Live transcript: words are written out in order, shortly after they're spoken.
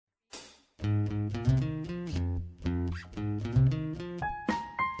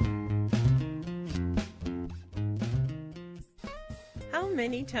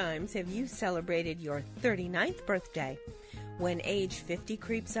many times have you celebrated your 39th birthday? When age 50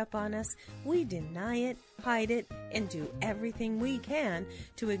 creeps up on us, we deny it, hide it, and do everything we can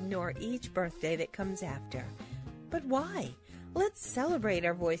to ignore each birthday that comes after. But why? Let's celebrate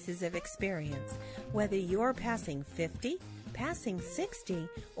our voices of experience. Whether you're passing 50, passing 60,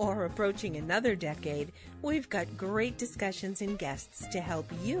 or approaching another decade, we've got great discussions and guests to help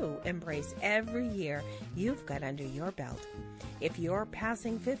you embrace every year you've got under your belt. If you're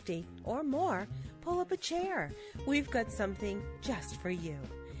passing 50 or more, pull up a chair. We've got something just for you.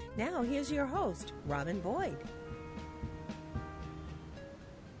 Now here's your host, Robin Boyd.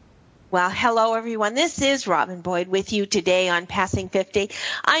 Well, hello, everyone. This is Robin Boyd with you today on Passing 50.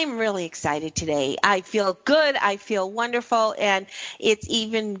 I'm really excited today. I feel good. I feel wonderful. And it's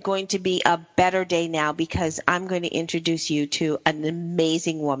even going to be a better day now because I'm going to introduce you to an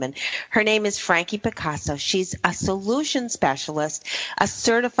amazing woman. Her name is Frankie Picasso. She's a solution specialist, a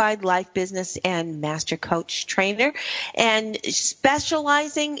certified life business and master coach trainer, and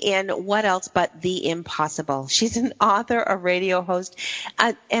specializing in what else but the impossible. She's an author, a radio host,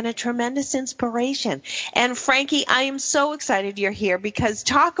 and a tremendous inspiration. And Frankie, I am so excited you're here because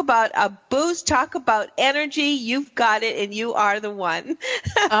talk about a boost, talk about energy. You've got it and you are the one.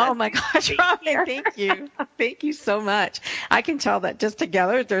 Oh my gosh, Robin, thank you. Thank you so much. I can tell that just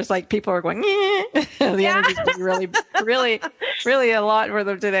together there's like people are going, the energy's really a lot for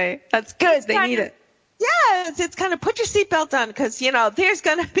them today. That's good. They need it. Yes, it's kind of put your seatbelt on because, there's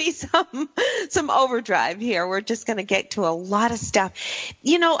going to be some overdrive here. We're just going to get to a lot of stuff.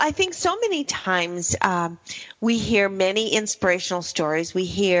 I think so many times we hear many inspirational stories. We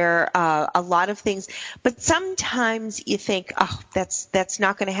hear a lot of things, but sometimes you think, oh, that's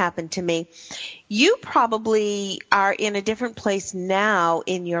not going to happen to me. You probably are in a different place now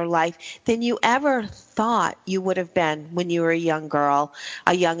in your life than you ever thought you would have been when you were a young girl,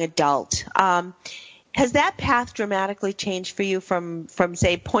 a young adult. Has that path dramatically changed for you from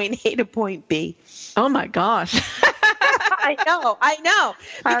say, point A to point B? Oh, my gosh. I know.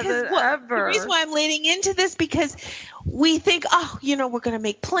 Because the reason why I'm leaning into this, because we think, we're going to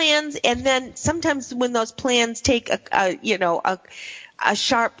make plans. And then sometimes when those plans take a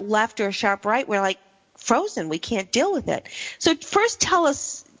sharp left or a sharp right, we're like frozen. We can't deal with it. So first tell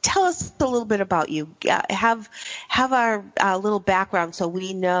us a little bit about you. Have our little background so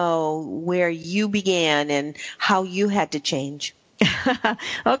we know where you began and how you had to change.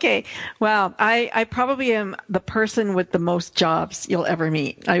 Okay. Well, I probably am the person with the most jobs you'll ever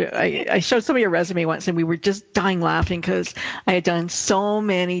meet. I showed somebody a resume once and we were just dying laughing because I had done so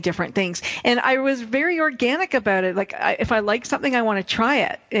many different things. And I was very organic about it. Like if I like something, I want to try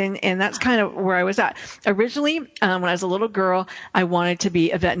it. And that's kind of where I was at. Originally, when I was a little girl, I wanted to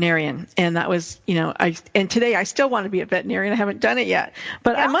be a veterinarian. And that was, and today I still want to be a veterinarian. I haven't done it yet,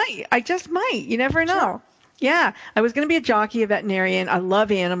 but yeah. I just might. You never know. Sure. Yeah, I was going to be a jockey, a veterinarian. I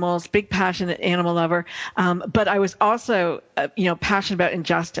love animals, big passionate animal lover. But I was also, passionate about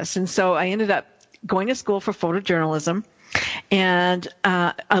injustice. And so I ended up going to school for photojournalism, and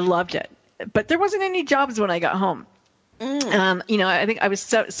I loved it. But there wasn't any jobs when I got home. I think I was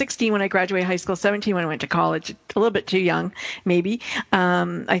 16 when I graduated high school, 17 when I went to college, a little bit too young, maybe,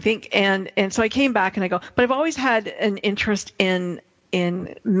 I think. And so I came back and I go, but I've always had an interest in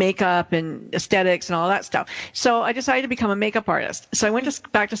makeup and aesthetics and all that stuff. So I decided to become a makeup artist. So I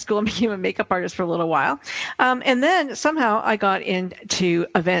went back to school and became a makeup artist for a little while. And then somehow I got into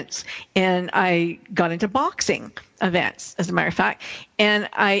events and I got into boxing events, as a matter of fact. And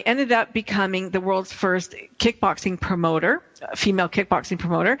I ended up becoming the world's first kickboxing promoter, female kickboxing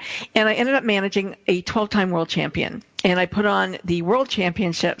promoter. And I ended up managing a 12-time world champion. And I put on the world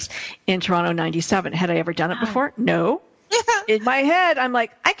championships in Toronto 97. Had I ever done it before? No. In my head, I'm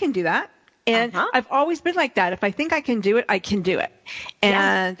like, I can do that. And I've always been like that. If I think I can do it, I can do it.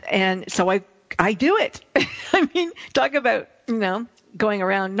 And so I do it. I mean, talk about, going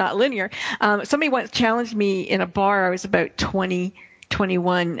around not linear. Somebody once challenged me in a bar. I was about 20,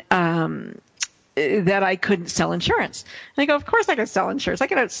 21, that I couldn't sell insurance. And I go, of course I can sell insurance. I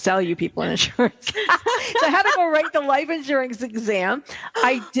can outsell you people in insurance. So I had to go write the life insurance exam.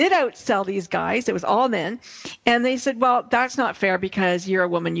 I did outsell these guys. It was all men. And they said, well, that's not fair because you're a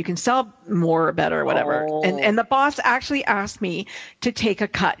woman. You can sell more or better or whatever. Oh. And the boss actually asked me to take a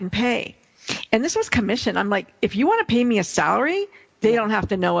cut in pay. And this was commission. I'm like, if you want to pay me a salary, they don't have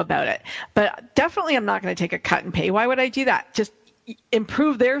to know about it. But definitely I'm not going to take a cut in pay. Why would I do that? Just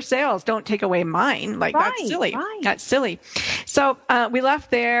improve their sales. Don't take away mine. Like, right, that's silly. Right. That's silly. So we left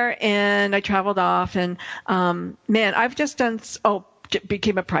there and I traveled off and, I've just done,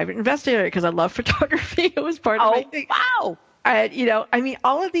 became a private investigator because I love photography. It was part of my thing. Wow.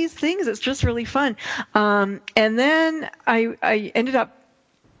 all of these things, it's just really fun. And then I ended up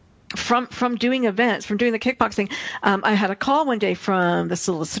from doing events, from doing the kickboxing, I had a call one day from the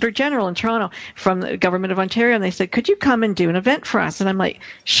Solicitor General in Toronto, from the Government of Ontario, and they said, could you come and do an event for us? And I'm like,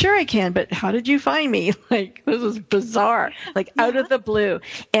 sure I can, but how did you find me? Like, this was bizarre, like out of the blue.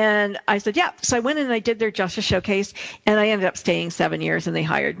 And I said, yeah. So I went in and I did their Justice Showcase, and I ended up staying 7 years, and they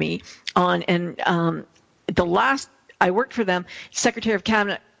hired me on. And the last I worked for them, Secretary of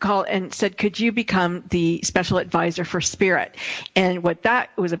Cabinet called and said, could you become the special advisor for Spirit? And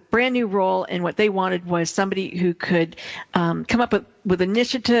that was a brand new role, and what they wanted was somebody who could come up with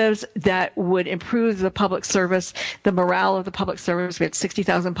initiatives that would improve the public service, the morale of the public service. We had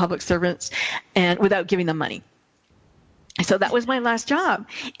 60,000 public servants, and without giving them money. So that was my last job.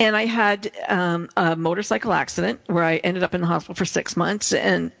 And I had a motorcycle accident where I ended up in the hospital for 6 months,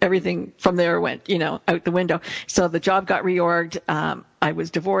 and everything from there went, out the window. So the job got reorged. I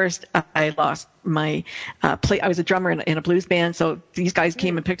was divorced. I lost my I was a drummer in a blues band. So these guys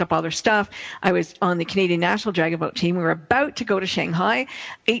came and picked up all their stuff. I was on the Canadian National Dragon Boat team. We were about to go to Shanghai.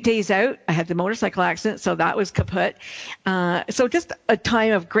 8 days out, I had the motorcycle accident. So that was kaput. So just a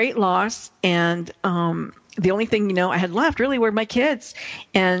time of great loss. And the only thing, I had left really were my kids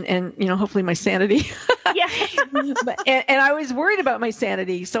and hopefully my sanity. Yeah. and I was worried about my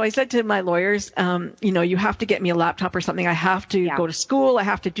sanity. So I said to my lawyers, you have to get me a laptop or something. I have to go to school. I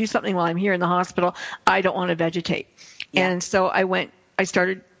have to do something while I'm here in the hospital. I don't want to vegetate. Yeah. And so I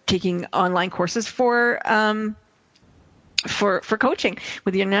started taking online courses for coaching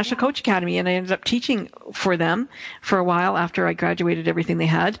with the International Coach Academy, and I ended up teaching for them for a while after I graduated everything they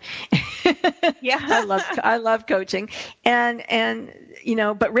had. Yeah, I love coaching, and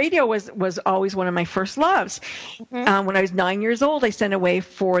but radio was always one of my first loves. Mm-hmm. When I was 9 years old, I sent away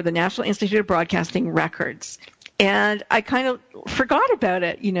for the National Institute of Broadcasting records. And I kind of forgot about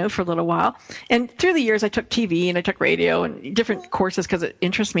it, for a little while. And through the years, I took TV and I took radio and different courses because it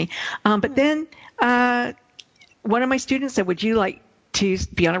interests me. But then one of my students said, would you like to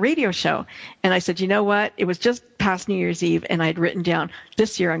be on a radio show? And I said, you know what? It was just past New Year's Eve, and I had written down,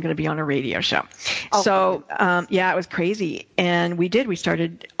 this year I'm going to be on a radio show. Oh. So, it was crazy. And we did. We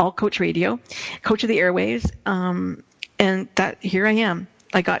started All Coach Radio, Coach of the Airwaves, and here I am.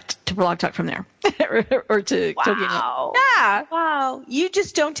 I got to Blog Talk from there. or to Wow. Yeah. Wow. You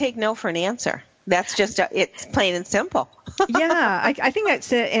just don't take no for an answer. That's just, it's plain and simple. Yeah, I think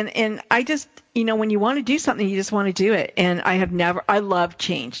that's it. And I just, when you want to do something, you just want to do it. And I love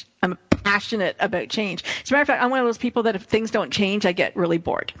change. I'm passionate about change. As a matter of fact, I'm one of those people that if things don't change, I get really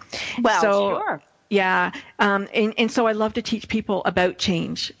bored. Well, sure. Yeah. And so I love to teach people about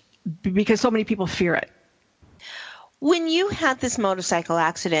change because so many people fear it. When you had this motorcycle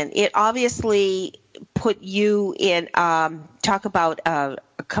accident, it obviously put you in, talk about a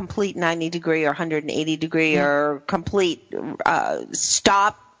complete 90-degree or 180-degree or complete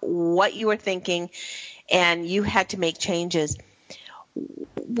stop what you were thinking, and you had to make changes.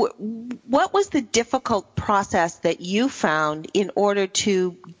 What was the difficult process that you found in order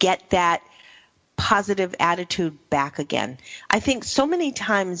to get that positive attitude back again? I think so many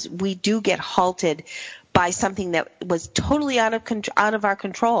times we do get halted by something that was totally out of our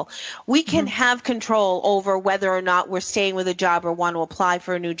control. We can have control over whether or not we're staying with a job or want to apply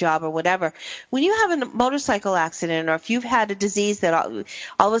for a new job or whatever. When you have a motorcycle accident, or if you've had a disease that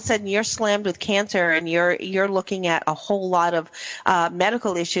all of a sudden you're slammed with cancer and you're looking at a whole lot of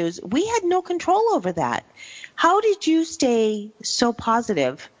medical issues, we had no control over that. How did you stay so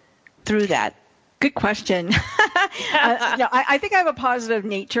positive through that? Good question. I think I have a positive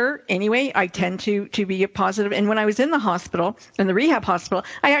nature anyway. I tend to be a positive. And when I was in the hospital, in the rehab hospital,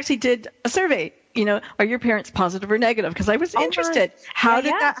 I actually did a survey. Are your parents positive or negative? Because I was interested. How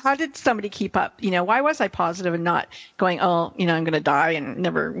did somebody keep up? Why was I positive and not going, I'm going to die and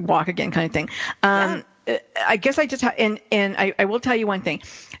never walk again kind of thing? I guess I just and I will tell you one thing.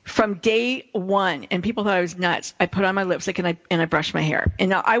 From day one, and people thought I was nuts, I put on my lipstick and I brushed my hair.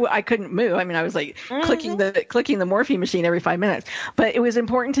 And now I couldn't move. I mean, I was like clicking the morphine machine every 5 minutes. But it was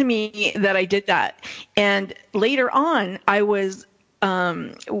important to me that I did that. And later on, I was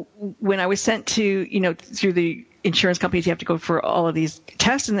when I was sent to through the insurance companies, you have to go for all of these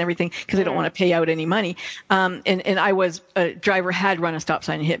tests and everything because they don't want to pay out any money. And I was a driver had run a stop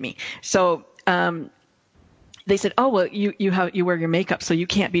sign and hit me. So. They said, oh, well, you wear your makeup, so you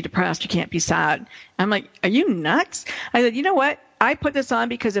can't be depressed. You can't be sad. I'm like, are you nuts? I said, you know what? I put this on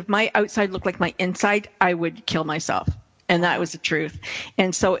because if my outside looked like my inside, I would kill myself. And that was the truth.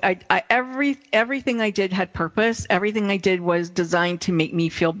 And so everything I did had purpose. Everything I did was designed to make me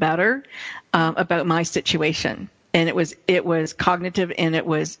feel better about my situation. and it was cognitive and it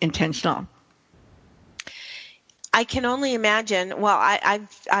was intentional. I can only imagine. Well,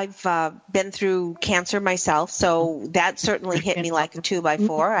 I've been through cancer myself, so that certainly hit me like a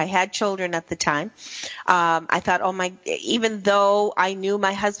 2x4. I had children at the time. I thought, even though I knew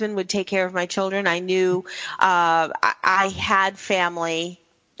my husband would take care of my children, I knew I had family.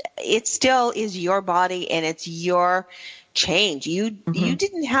 It still is your body and it's your change. You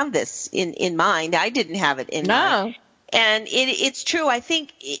didn't have this in mind. I didn't have it in mind. And it's true. I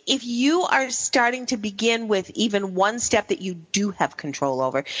think if you are starting to begin with even one step that you do have control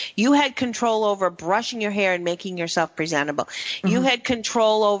over, you had control over brushing your hair and making yourself presentable. You had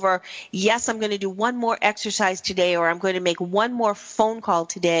control over, yes, I'm going to do one more exercise today, or I'm going to make one more phone call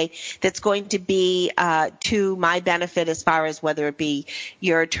today that's going to be to my benefit, as far as whether it be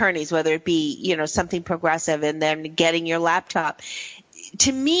your attorneys, whether it be, something progressive, and then getting your laptop.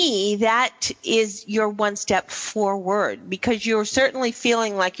 To me, that is your one step forward, because you're certainly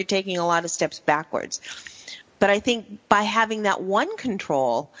feeling like you're taking a lot of steps backwards. But I think by having that one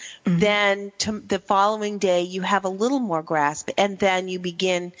control, then the following day you have a little more grasp, and then you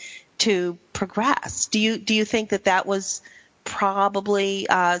begin to progress. Do you think that was probably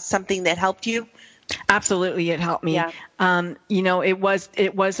something that helped you? Absolutely, it helped me. Yeah. It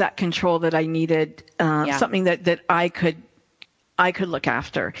was that control that I needed, something that I could look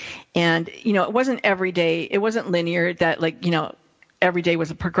after. And, it wasn't every day. It wasn't linear that every day was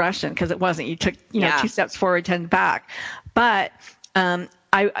a progression, because it wasn't. You took, 2 steps forward, 10 back. But,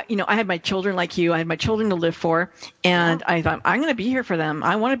 I had my children like you. I had my children to live for, and I thought, I'm going to be here for them.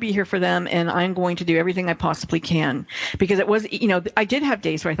 I want to be here for them, and I'm going to do everything I possibly can. Because it was, I did have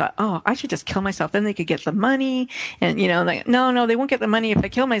days where I thought, I should just kill myself. Then they could get the money. And, no, they won't get the money if I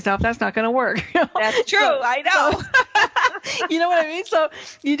kill myself. That's not going to work. That's true. I know. You know what I mean? So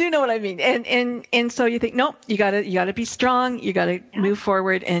you do know what I mean. And so you think, nope, you gotta be strong. You gotta move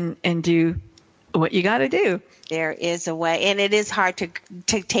forward and do what you gotta do. There is a way, and it is hard to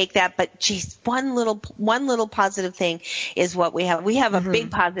take that, but geez, one little positive thing is what we have. We have a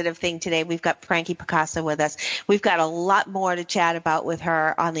big positive thing today. We've got Frankie Picasso with us. We've got a lot more to chat about with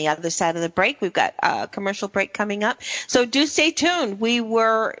her on the other side of the break. We've got a commercial break coming up, so do stay tuned. We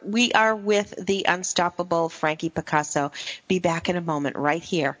are with the unstoppable Frankie Picasso. Be back in a moment right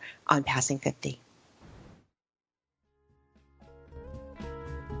here on Passing 50.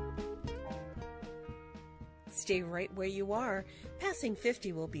 Stay right where you are. Passing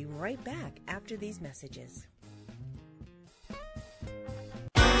 50 will be right back after these messages.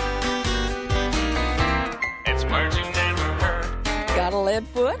 It's words you never heard. Got a lead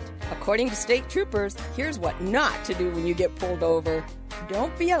foot? According to state troopers, here's what not to do when you get pulled over.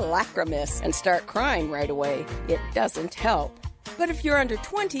 Don't be a lachrymous and start crying right away. It doesn't help. But if you're under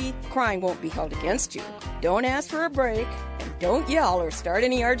 20, crying won't be held against you. Don't ask for a break, and don't yell or start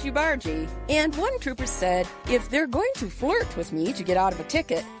any argy-bargy. And one trooper said, if they're going to flirt with me to get out of a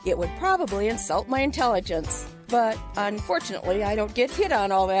ticket, it would probably insult my intelligence. But unfortunately, I don't get hit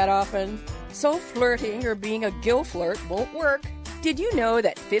on all that often. So flirting or being a gill flirt won't work. Did you know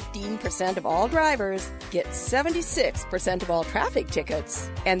that 15% of all drivers get 76% of all traffic tickets?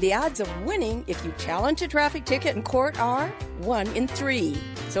 And the odds of winning if you challenge a traffic ticket in court are 1 in 3.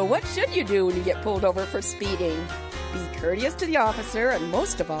 So what should you do when you get pulled over for speeding? Be courteous to the officer, and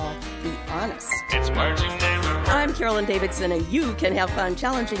most of all, be honest. It's words you never heard. I'm Carolyn Davidson, and you can have fun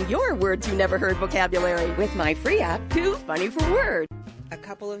challenging your words you never heard vocabulary with my free app, Too Funny for Words. A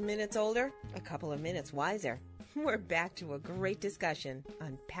couple of minutes older, a couple of minutes wiser. We're back to a great discussion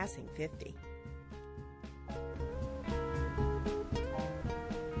on Passing 50.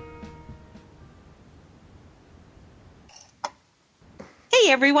 Hey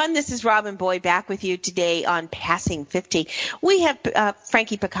everyone, this is Robin Boyd back with you today on Passing 50. We have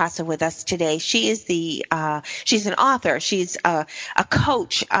Frankie Picasso with us today. She is she's an author. She's a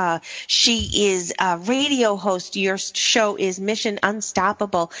coach. She is a radio host. Your show is Mission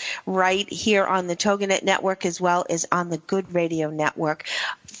Unstoppable right here on the TogiNet Network as well as on the Good Radio Network.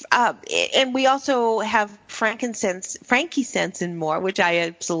 And we also have Frankie Sense and more, which I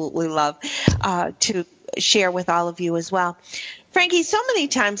absolutely love to share with all of you as well. Frankie, so many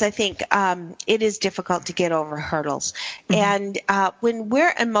times I think it is difficult to get over hurdles. And when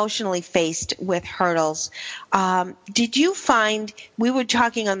we're emotionally faced with hurdles, did you find, we were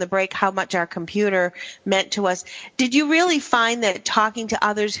talking on the break how much our computer meant to us. Did you really find that talking to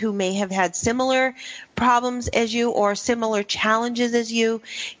others who may have had similar problems as you or similar challenges as you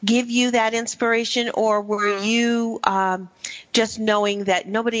give you that inspiration? Or were you just knowing that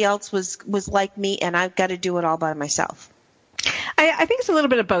nobody else was like me and I've got to do it all by myself? I think it's a little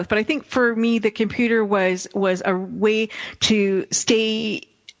bit of both, but I think for me, the computer was a way to stay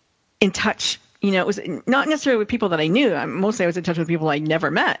in touch. It was not necessarily with people that I knew. Mostly I was in touch with people I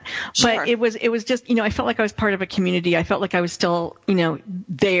never met. Sure. But it was just, I felt like I was part of a community. I felt like I was still,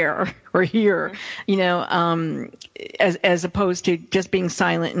 there or here, as opposed to just being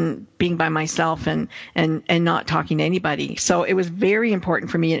silent and being by myself and not talking to anybody. So it was very important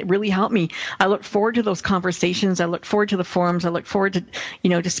for me. It really helped me. I look forward to those conversations. I look forward to the forums. I look forward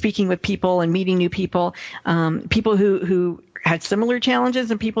to, to speaking with people and meeting new people, people who had similar challenges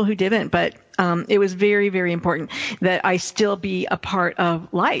and people who didn't, but it was very, very important that I still be a part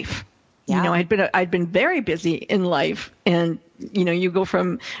of life. Yeah. I'd been very busy in life, and you go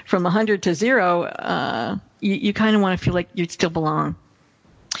from 100 to 0. You kind of want to feel like you still belong.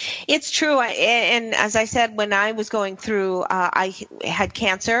 It's true. And as I said, when I was going through, I had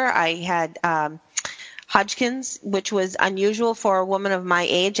cancer. I had Hodgkin's, which was unusual for a woman of my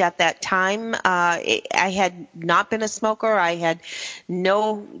age at that time. I had not been a smoker. I had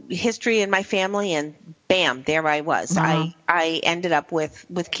no history in my family, and bam, there I was. Wow. I ended up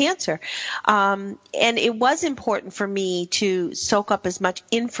with cancer. And it was important for me to soak up as much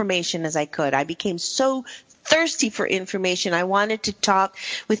information as I could. I became so thirsty for information. I wanted to talk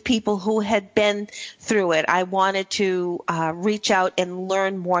with people who had been through it. I wanted to reach out and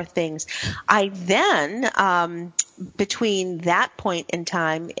learn more things. I then, between that point in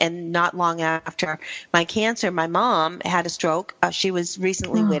time and not long after my cancer, my mom had a stroke. She was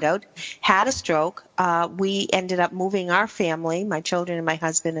recently widowed, had a stroke. We ended up moving our family, my children and my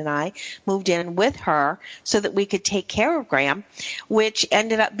husband and I, moved in with her so that we could take care of Graham, which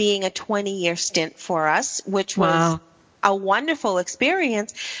ended up being a 20-year stint for us, which was a wonderful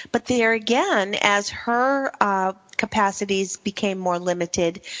experience. But there again, as her capacities became more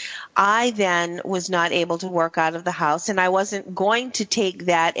limited, I then was not able to work out of the house, and I wasn't going to take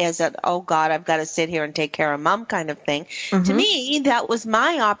that as a, oh God, I've got to sit here and take care of mom kind of thing. Mm-hmm. To me, that was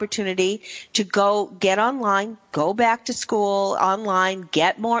my opportunity to go get online, go back to school online,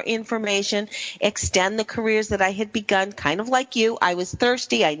 get more information, extend the careers that I had begun, kind of like you. I was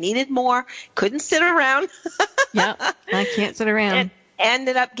thirsty. I needed more. Couldn't sit around. Yeah, I can't sit around. And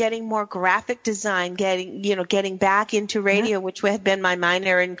ended up getting more graphic design, getting back into radio, which had been my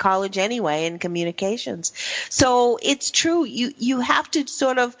minor in college anyway, in communications. So it's true. You have to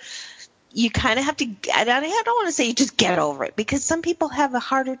sort of, you kind of have to, I don't want to say you just get over it, because some people have a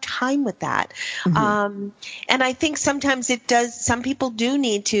harder time with that. Mm-hmm. And I think sometimes some people do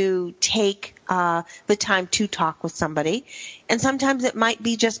need to take the time to talk with somebody. And sometimes it might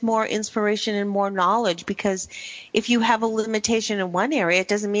be just more inspiration and more knowledge, because if you have a limitation in one area, it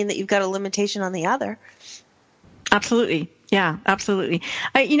doesn't mean that you've got a limitation on the other. Absolutely. Yeah, absolutely.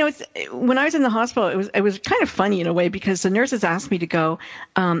 When I was in the hospital, it was kind of funny in a way, because the nurses asked me to go,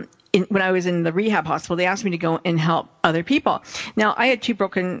 when I was in the rehab hospital, they asked me to go and help other people. Now, I had 2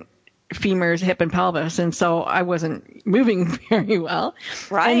 broken femurs, hip and pelvis, and so I wasn't moving very well.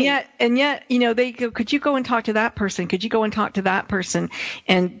 Right. And yet, they go, could you go and talk to that person? Could you go and talk to that person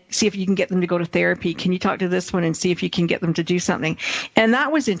and see if you can get them to go to therapy? Can you talk to this one and see if you can get them to do something? And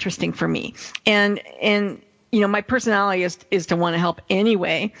that was interesting for me. And my personality is to want to help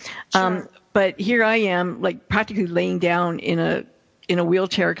anyway. Sure. But here I am, like practically laying down in a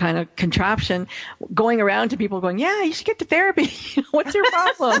wheelchair kind of contraption, going around to people going, yeah, you should get to therapy. What's your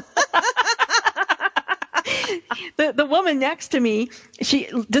problem? The woman next to me,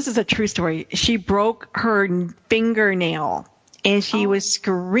 this is a true story. She broke her fingernail and she was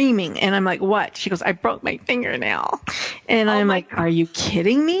screaming. And I'm like, what? She goes, I broke my fingernail. And I'm like, are you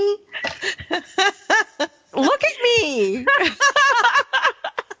kidding me? Look at me.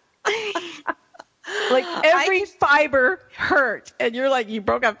 Like every fiber hurt, and you're like, you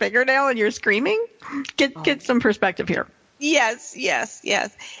broke a fingernail and you're screaming? Get some perspective here. Yes.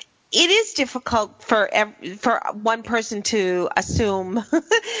 It is difficult for one person to assume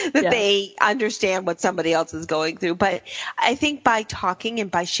that they understand what somebody else is going through. But I think by talking and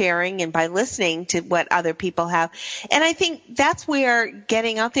by sharing and by listening to what other people have, and I think that's where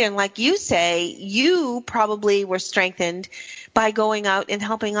getting out there, and like you say, you probably were strengthened by going out and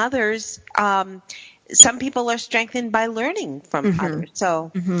helping others. Some people are strengthened by learning from others.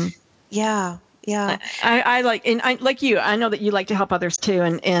 So, yeah. I like you. I know that you like to help others too,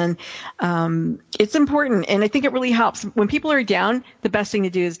 and it's important. And I think it really helps when people are down. The best thing to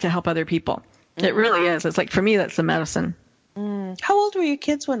do is to help other people. It really is. It's like, for me, that's the medicine. How old were your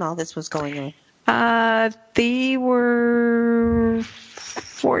kids when all this was going on? They were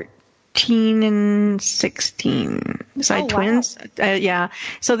 14 14 and 16. So I had twins. Yeah.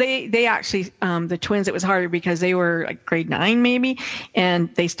 So they actually, the twins, it was harder because they were like grade 9 maybe,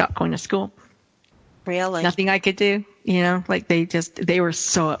 and they stopped going to school. Really? Nothing I could do, like they were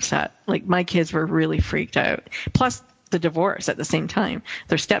so upset. Like my kids were really freaked out. Plus the divorce at the same time,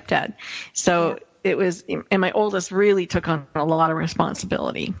 their stepdad. So it was, and my oldest really took on a lot of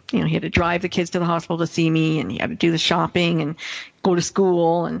responsibility. He had to drive the kids to the hospital to see me, and he had to do the shopping and go to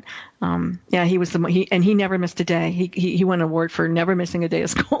school. And, he was he never missed a day. He won an award for never missing a day of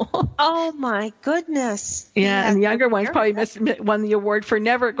school. Oh my goodness. Yeah. And the younger ones probably won the award for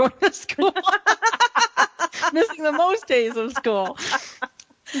never going to school. Missing the most days of school.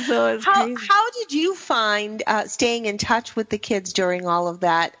 So it's crazy. How did you find staying in touch with the kids during all of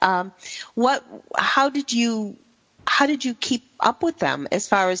that? How did you keep up with them as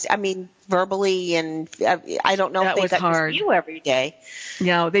far as, verbally, and I don't know that if they got hard. to see you every day.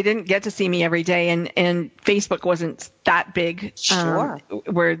 No, they didn't get to see me every day, and Facebook wasn't that big. Sure.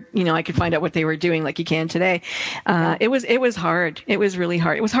 Where I could find out what they were doing like you can today. It was hard. It was really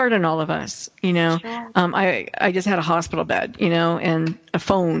hard. It was hard on all of us. Sure. I just had a hospital bed, and a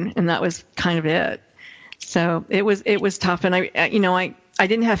phone, and that was kind of it. So it was tough, and I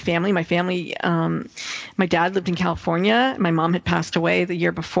didn't have family. My family, my dad lived in California. My mom had passed away the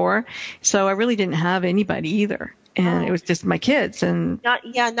year before. So I really didn't have anybody either. And it was just my kids. And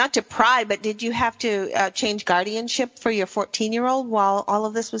not to pry, but did you have to change guardianship for your 14-year-old while all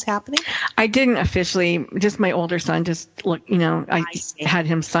of this was happening? I didn't officially. Just my older son. I had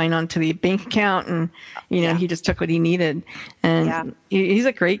him sign on to the bank account, and he just took what he needed. And he's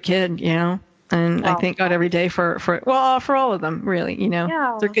a great kid, And I thank God every day for all of them, really.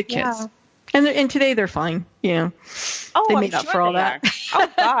 They're good kids, and today they're fine. They made up for all that. Oh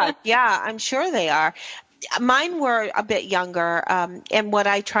God, yeah, I'm sure they are. Mine were a bit younger, and what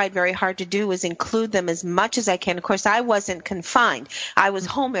I tried very hard to do was include them as much as I can. Of course, I wasn't confined. I was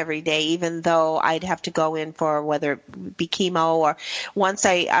home every day, even though I'd have to go in for whether it be chemo or once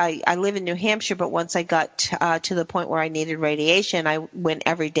I live in New Hampshire, but once I got to the point where I needed radiation, I went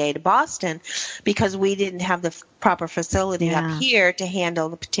every day to Boston because we didn't have the proper facility up here to handle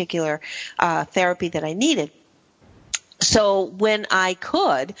the particular therapy that I needed. So when I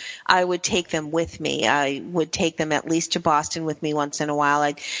could, I would take them with me. I would take them at least to Boston with me once in a while.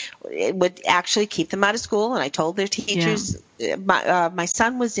 I would actually keep them out of school, and I told their teachers. My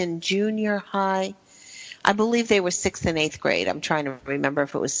son was in junior high. I believe they were 6th and 8th grade. I'm trying to remember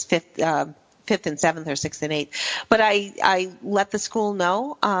if it was 5th and 7th or 6th and 8th. But I let the school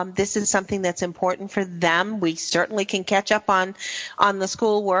know this is something that's important for them. We certainly can catch up on the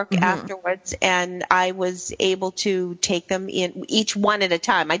school work afterwards. And I was able to take them in each one at a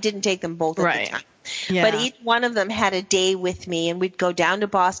time. I didn't take them both at the time. Yeah. But each one of them had a day with me, and we'd go down to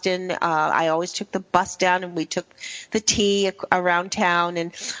Boston. I always took the bus down, and we took the T around town.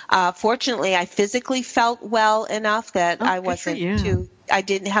 And fortunately, I physically felt well enough that I wasn't I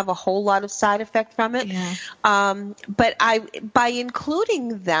didn't have a whole lot of side effect from it. Yeah. But by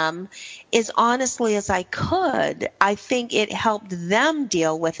including them as honestly as I could, I think it helped them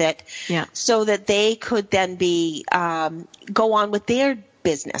deal with it so that they could then go on with their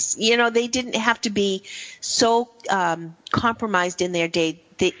business. They didn't have to be so compromised in their day.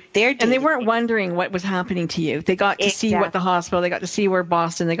 And they weren't wondering what was happening to you. They got to see what the hospital, they got to see where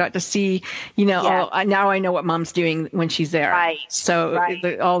Boston, they got to see, now I know what mom's doing when she's there. Right. So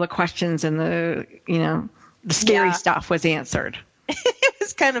all the questions and the scary stuff was answered. It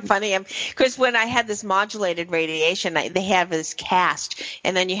was kind of funny because when I had this modulated radiation, they have this cast,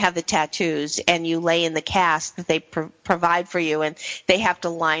 and then you have the tattoos, and you lay in the cast that they provide for you, and they have to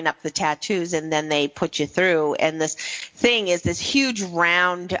line up the tattoos, and then they put you through. And this thing is this huge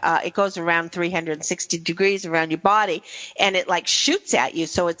round, it goes around 360 degrees around your body, and it like shoots at you,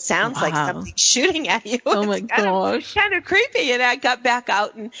 so it sounds like something shooting at you. Oh my gosh. Kind of creepy. And I got back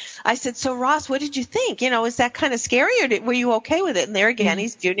out, and I said, "So Ross, what did you think? Is that kind of scary, or were you okay with it?" And there again,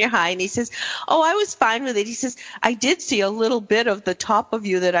 he's junior high, and he says, "Oh, I was fine with it." He says, "I did see a little bit of the top of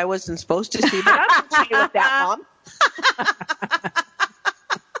you that I wasn't supposed to see, but I'm okay with that, Mom."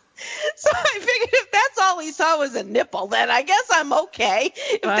 So I figured if that's all he saw was a nipple, then I guess I'm okay.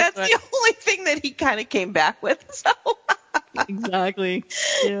 If that's the only thing that he kind of came back with. So exactly.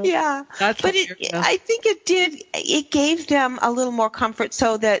 Yeah. But I think it gave them a little more comfort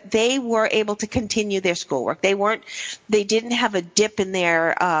so that they were able to continue their schoolwork. They didn't have a dip in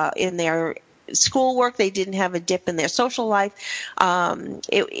their schoolwork. They didn't have a dip in their social life.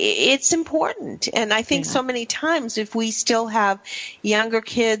 It's important. And I think so many times if we still have younger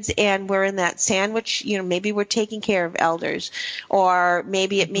kids and we're in that sandwich, maybe we're taking care of elders, or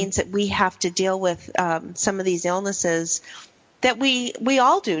maybe it means that we have to deal with some of these illnesses that we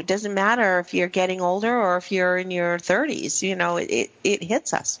all do. It doesn't matter if you're getting older or if you're in your 30s. It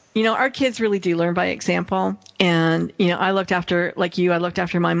hits us. Our kids really do learn by example. And, I looked after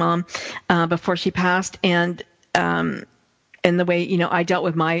my mom before she passed. And the way, I dealt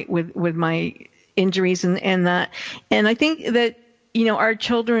with my injuries and that. And I think that, our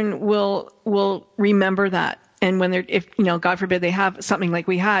children will remember that. And when if God forbid they have something like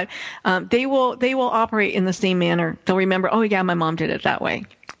we had, they will operate in the same manner. They'll remember, oh yeah, my mom did it that way,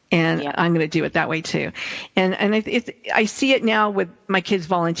 and I'm going to do it that way too. And I see it now with my kids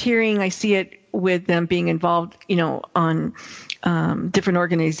volunteering. I see it with them being involved, on different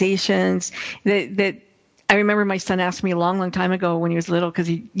organizations. That I remember my son asked me a long, long time ago when he was little, because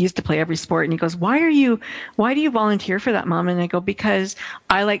he used to play every sport, and he goes, why do you volunteer for that, Mom? And I go, because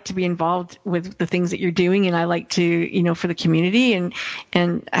I like to be involved with the things that you're doing, and I like to, for the community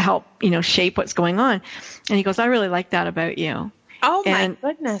and help, shape what's going on. And he goes, I really like that about you. Oh my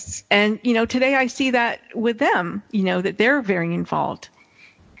goodness. And, today I see that with them, that they're very involved.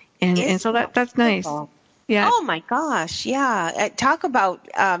 And so that's nice. Yeah. Oh my gosh. Yeah. Talk about,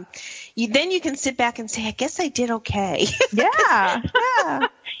 then you can sit back and say, I guess I did okay. Yeah. Yeah.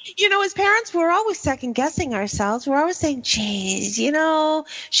 As parents, we're always second guessing ourselves. We're always saying, geez,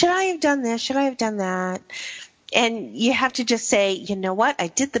 should I have done this? Should I have done that? And you have to just say, you know what? I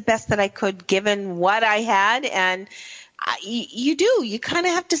did the best that I could given what I had. And you kind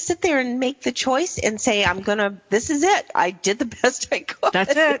of have to sit there and make the choice and say, this is it. I did the best I could.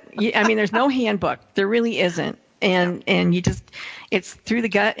 That's it. I mean, there's no handbook. There really isn't. And you just, it's through the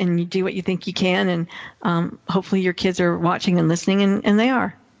gut, and you do what you think you can. And hopefully your kids are watching and listening, and they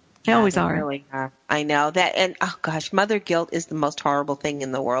are. They always are. Really are. I know that. And oh gosh, mother guilt is the most horrible thing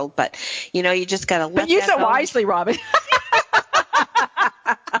in the world. But, you just got to let But use it wisely, Robin.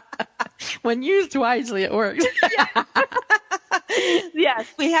 When used wisely, it works. Yes,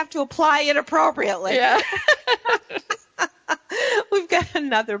 we have to apply it appropriately. Yeah. We've got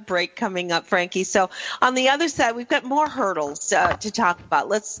another break coming up, Frankie. So on the other side, we've got more hurdles to talk about.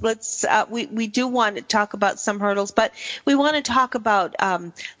 We do want to talk about some hurdles, but we want to talk about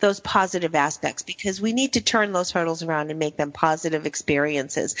those positive aspects, because we need to turn those hurdles around and make them positive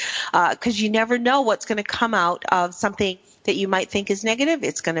experiences, because you never know what's going to come out of something that you might think is negative.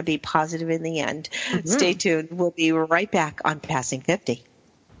 It's going to be positive in the end. Mm-hmm. Stay tuned. We'll be right back on Passing 50.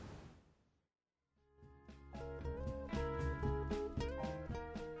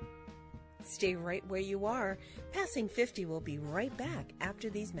 Stay right where you are. Passing 50 will be right back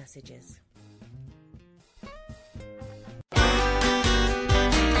after these messages.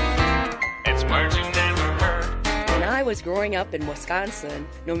 It's words you never heard. When I was growing up in Wisconsin,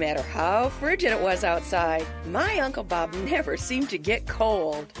 no matter how frigid it was outside, my Uncle Bob never seemed to get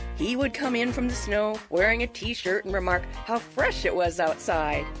cold. He would come in from the snow wearing a t-shirt and remark how fresh it was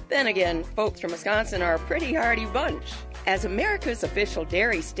outside. Then again, folks from Wisconsin are a pretty hardy bunch. As America's official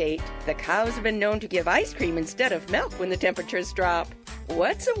dairy state, the cows have been known to give ice cream instead of milk when the temperatures drop.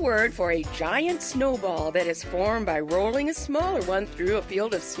 What's a word for a giant snowball that is formed by rolling a smaller one through a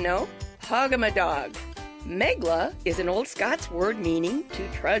field of snow? Hog-a-ma-dog. Megla is an old Scots word meaning to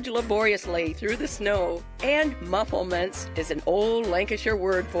trudge laboriously through the snow. And mufflements is an old Lancashire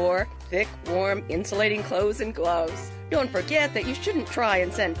word for thick, warm, insulating clothes and gloves. Don't forget that you shouldn't try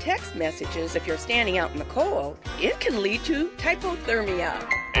and send text messages if you're standing out in the cold. It can lead to hypothermia.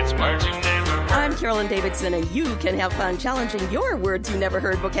 It's words you never heard. I'm Carolyn Davidson, and you can have fun challenging your words you never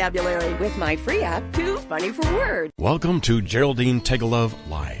heard vocabulary with my free app, Too Funny for Words. Welcome to Geraldine Tegelov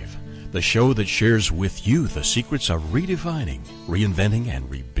Live, the show that shares with you the secrets of redefining, reinventing, and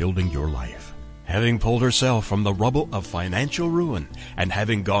rebuilding your life. Having pulled herself from the rubble of financial ruin and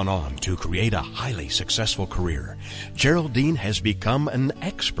having gone on to create a highly successful career, Geraldine has become an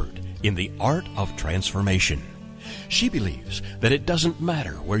expert in the art of transformation. She believes that it doesn't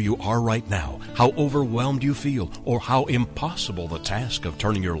matter where you are right now, how overwhelmed you feel, or how impossible the task of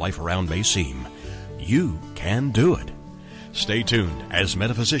turning your life around may seem. You can do it. Stay tuned as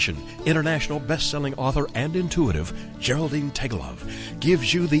metaphysician, international best-selling author, and intuitive Geraldine Tegelov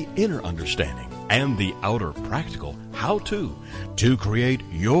gives you the inner understanding and the outer practical how-to to create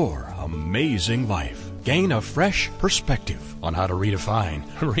your amazing life. Gain a fresh perspective on how to redefine,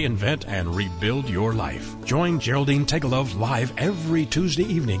 reinvent, and rebuild your life. Join Geraldine Tegelov live every Tuesday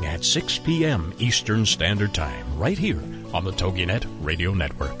evening at 6 p.m. Eastern Standard Time, right here on the TogiNet Radio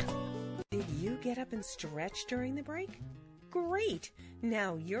Network. Did you up and stretch during the break? Great!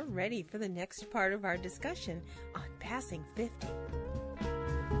 Now you're ready for the next part of our discussion on Passing 50.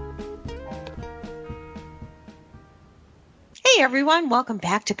 Hey everyone, welcome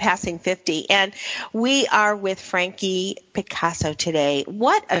back to Passing 50, and we are with Frankie Picasso today.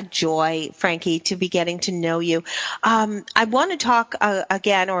 What a joy, Frankie, to be getting to know you. I want to talk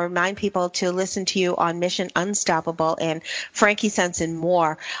again, or remind people to listen to you on Mission Unstoppable and Frankie Sense and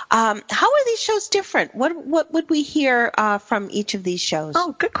More. How are these shows different? What would we hear from each of these shows?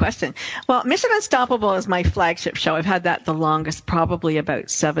 Oh, good question. Well, Mission Unstoppable is my flagship show. I've had that the longest, probably about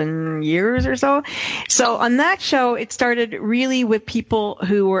 7 years or so. So on that show, it started really with people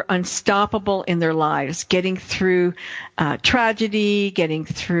who were unstoppable in their lives, getting through tragedy, getting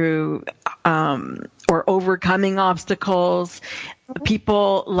through or overcoming obstacles.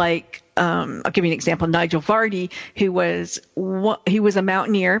 People like, I'll give you an example, Nigel Vardy, he was a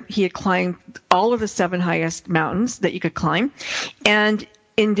mountaineer. He had climbed all of the 7 highest mountains that you could climb. And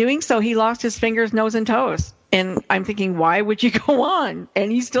in doing so, he lost his fingers, nose, and toes. And I'm thinking, why would you go on?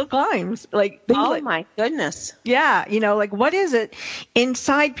 And he still climbs. My goodness. Yeah. What is it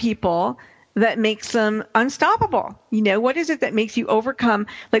inside people that makes them unstoppable? What is it that makes you overcome?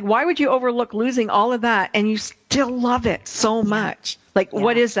 Why would you overlook losing all of that and you still love it so much?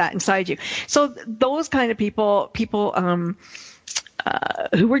 What is that inside you? So those kind of people,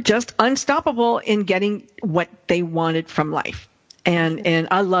 who were just unstoppable in getting what they wanted from life. And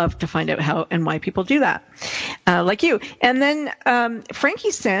I love to find out how and why people do that, like you. And then Frankie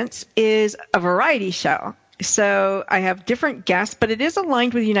Sense is a variety show. So I have different guests, but it is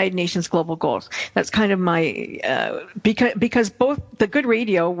aligned with United Nations Global Goals. That's kind of my because both the Good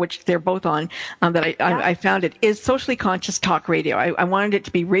Radio, which they're both on, that I founded, is socially conscious talk radio. I wanted it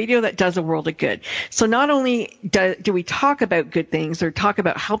to be radio that does a world of good. So not only do we talk about good things or talk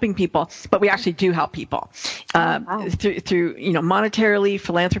about helping people, but we actually do help people through monetarily,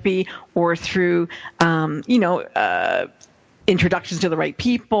 philanthropy, or through introductions to the right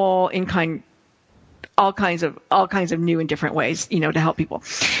people, all kinds of new and different ways, to help people.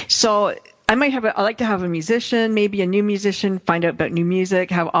 So I like to have a musician, maybe a new musician, find out about new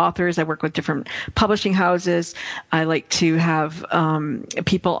music, have authors. I work with different publishing houses. I like to have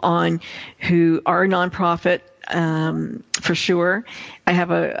people on who are nonprofit, for sure. I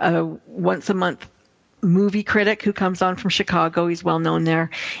have a once a month movie critic who comes on from Chicago. He's well known there.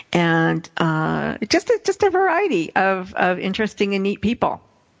 And just a variety of interesting and neat people.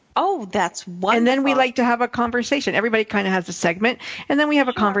 Oh, that's wonderful. And then we like to have a conversation. Everybody kind of has a segment, and then we have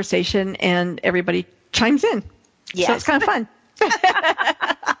a conversation, and everybody chimes in. Yes. So it's kind of fun.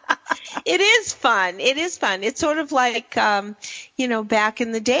 It is fun. It is fun. It's sort of like, back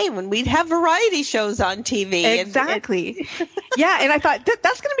in the day when we'd have variety shows on TV. Exactly. Yeah, and I thought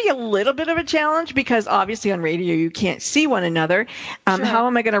that's going to be a little bit of a challenge because obviously on radio you can't see one another. Sure. How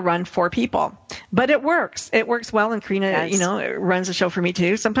am I going to run 4 people? But it works. It works well, and Karina, runs a show for me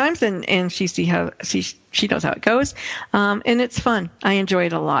too sometimes, and she knows how it goes, and it's fun. I enjoy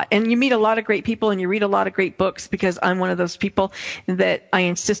it a lot, and you meet a lot of great people, and you read a lot of great books because I'm one of those people that I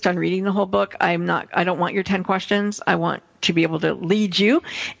insist on reading the whole book. I don't want your 10 questions. I want to be able to lead you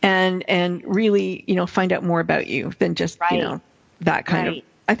and really, find out more about you than just, that kind of,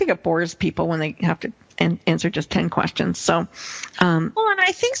 I think it bores people when they have to answer just 10 questions. So, and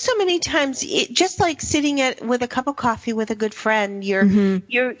I think so many times, just like sitting with a cup of coffee with a good friend,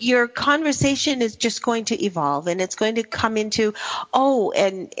 your conversation is just going to evolve, and it's going to come into,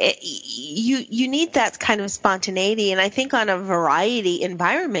 you need that kind of spontaneity. And I think on a variety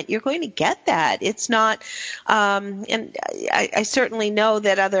environment, you're going to get that. It's not, and I certainly know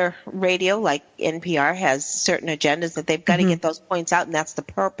that other radio like NPR has certain agendas that they've got to get those points out, and that's the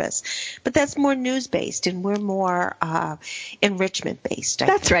purpose. But that's more news-based, and we're more enrichment-based.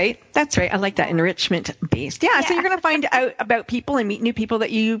 That's right. I like that, enrichment-based. Yeah, so you're going to find out about people and meet new people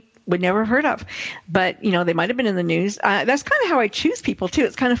that you would never have heard of. But, they might have been in the news. That's kind of how I choose people, too.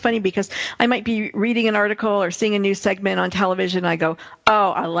 It's kind of funny because I might be reading an article or seeing a news segment on television, and I go, oh,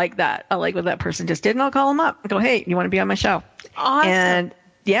 I like that. I like what that person just did, and I'll call them up and go, hey, you want to be on my show? Awesome. And,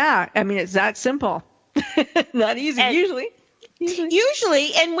 it's that simple. Not easy, usually.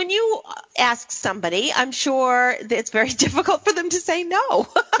 Usually, and when you ask somebody, I'm sure that it's very difficult for them to say no.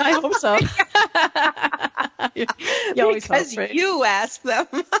 I hope so. You always because hope, right? You ask them.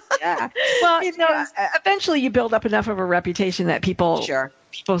 Yeah. Well, eventually you build up enough of a reputation that people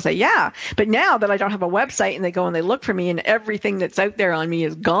say, yeah. But now that I don't have a website and they go and they look for me and everything that's out there on me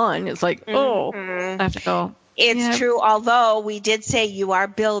is gone, it's like, I have to go. It's true. Although we did say you're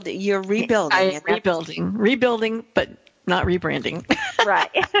rebuilding. I am rebuilding, but not rebranding.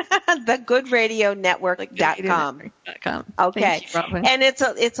 Right. TheGoodRadioNetwork.com. Okay. Thank you, Robin. And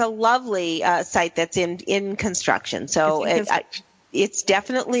it's a lovely site that's in construction. So it's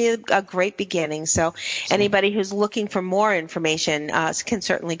definitely a great beginning. So anybody who's looking for more information can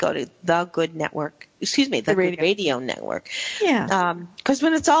certainly go to the Good Radio Network. Yeah. Because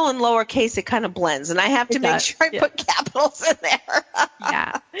when it's all in lowercase, it kind of blends, and I have to make sure I put capitals in there.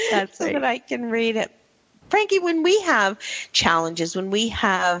 Yeah, that's so right. that I can read it. Frankie, when we have challenges, when we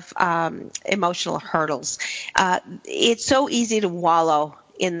have emotional hurdles, it's so easy to wallow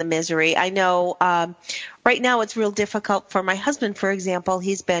in the misery. I know right now it's real difficult for my husband, for example.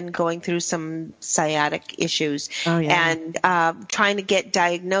 He's been going through some sciatic issues and trying to get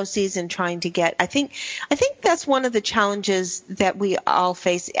diagnoses and trying to get, I think that's one of the challenges that we all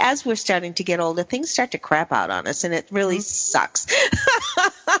face as we're starting to get older. Things start to crap out on us, and it really sucks.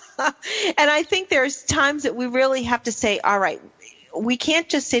 And I think there's times that we really have to say, all right, we can't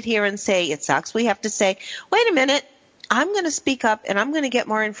just sit here and say it sucks. We have to say, wait a minute, I'm going to speak up and I'm going to get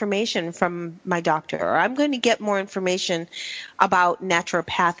more information from my doctor, or I'm going to get more information about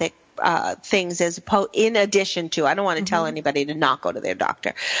naturopathic things in addition to, I don't want to tell anybody to not go to their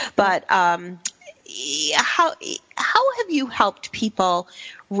doctor, but how have you helped people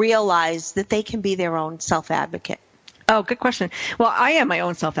realize that they can be their own self-advocate? Oh, good question. Well, I am my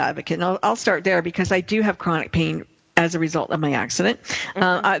own self-advocate, and I'll start there because I do have chronic pain as a result of my accident.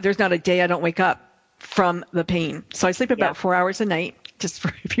 There's not a day I don't wake up from the pain. So I sleep about 4 hours a night, just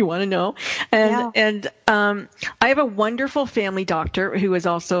for if you want to know. And I have a wonderful family doctor who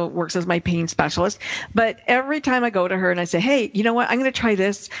also works as my pain specialist. But every time I go to her and I say, hey, you know what, I'm going to try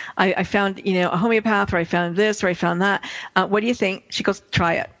this. I found, a homeopath, or I found this, or I found that. What do you think? She goes,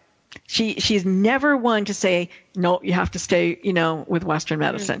 try it. She's never one to say, no, you have to stay, with Western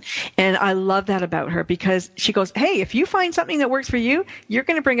medicine. And I love that about her, because she goes, hey, if you find something that works for you, you're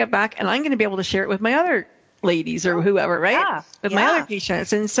going to bring it back, and I'm going to be able to share it with my other ladies or whoever, right? Yeah. With my other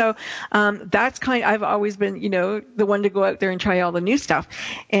patients. And so that's I've always been, the one to go out there and try all the new stuff.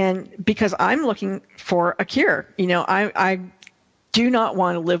 And because I'm looking for a cure, I do not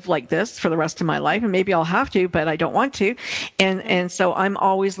want to live like this for the rest of my life, and maybe I'll have to, but I don't want to. And so I'm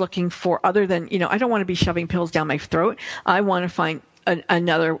always looking for, other than, I don't want to be shoving pills down my throat. I want to find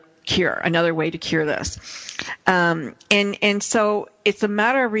another cure, another way to cure this. And so it's a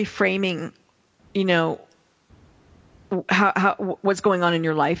matter of reframing, how what's going on in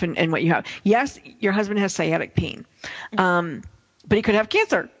your life and what you have. Yes, your husband has sciatic pain. But he could have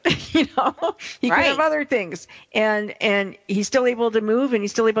cancer, he could have other things, and he's still able to move, and he's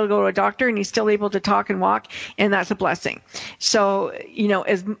still able to go to a doctor, and he's still able to talk and walk, and that's a blessing. So,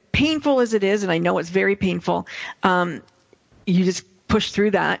 as painful as it is, and I know it's very painful, you just push through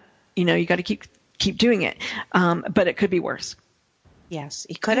that. You got to keep doing it. But it could be worse. Yes,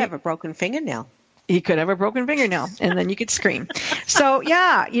 he could have a broken fingernail. He could have a broken fingernail, and then you could scream. So,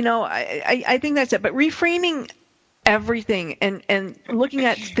 I think that's it. But reframing everything and looking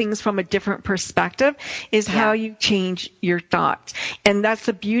at things from a different perspective is how you change your thoughts. And that's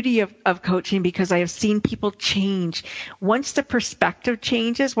the beauty of coaching, because I have seen people change. Once the perspective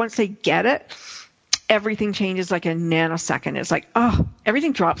changes, once they get it, everything changes like a nanosecond. It's like,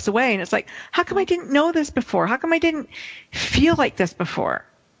 everything drops away. And it's like, how come I didn't know this before? How come I didn't feel like this before?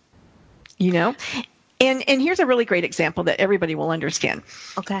 And here's a really great example that everybody will understand.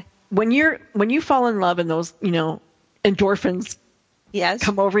 Okay. When you fall in love and those, endorphins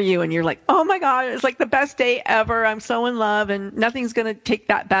come over you, and you're like, oh my God, it's like the best day ever. I'm so in love, and nothing's going to take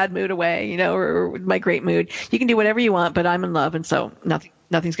that bad mood away, or my great mood. You can do whatever you want, but I'm in love, and so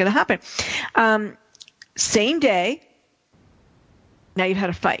nothing's going to happen. Same day, now you've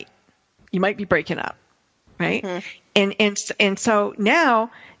had a fight. You might be breaking up, right? Mm-hmm. And so now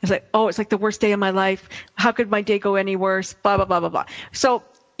it's like, it's like the worst day of my life. How could my day go any worse? Blah, blah, blah, blah, blah. So,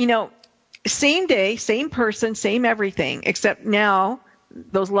 same day, same person, same everything, except now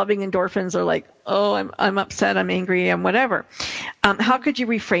those loving endorphins are like, I'm upset, I'm angry, I'm whatever. How could you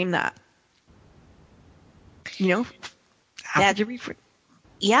reframe that? How could you reframe?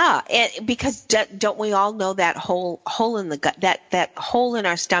 Yeah, because don't we all know that hole in the gut, that hole in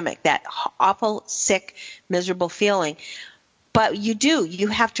our stomach, that awful, sick, miserable feeling? But you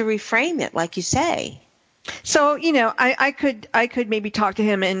have to reframe it, like you say. So, I could maybe talk to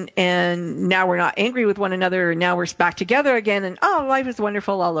him and now we're not angry with one another, and now we're back together again, and life is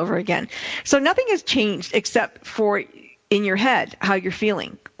wonderful all over again. So nothing has changed except for in your head, how you're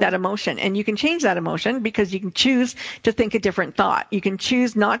feeling, that emotion. And you can change that emotion because you can choose to think a different thought. You can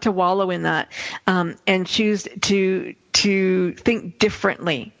choose not to wallow in that, and choose to think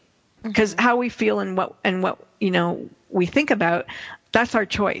differently. Because how we feel and what we think about That's our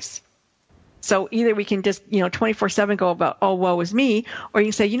choice. So either we can just, 24/7 go about, oh, woe is me, or you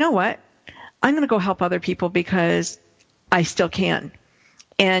can say, you know what? I'm going to go help other people because I still can.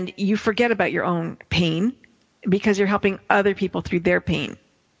 And you forget about your own pain because you're helping other people through their pain.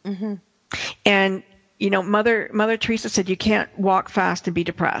 Mm-hmm. And, Mother Teresa said you can't walk fast and be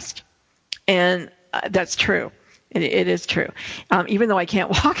depressed. And that's true. It is true. Even though I can't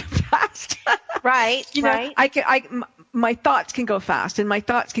walk fast. Right, right. My thoughts can go fast, and my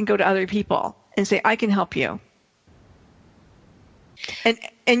thoughts can go to other people and say, I can help you. And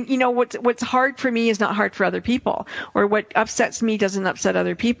what's hard for me is not hard for other people, or what upsets me doesn't upset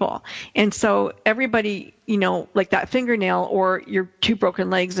other people. And so everybody, like that fingernail or your 2 broken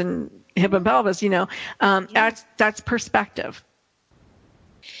legs and hip and pelvis, that's perspective.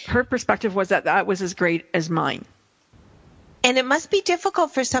 Her perspective was that was as great as mine. And it must be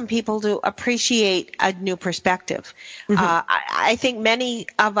difficult for some people to appreciate a new perspective. Mm-hmm. I think many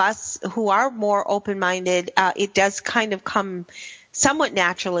of us who are more open-minded, it does kind of come somewhat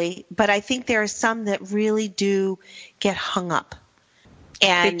naturally, but I think there are some that really do get hung up.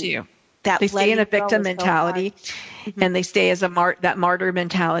 And they do. They stay in a victim mentality, mm-hmm. and they stay as that martyr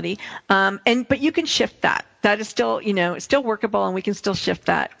mentality. But you can shift that. That is still, it's still workable, and we can still shift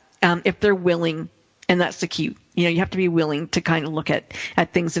that if they're willing. And that's the key. You have to be willing to kind of look at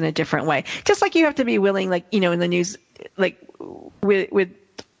things in a different way. Just like you have to be willing, like, in the news, like with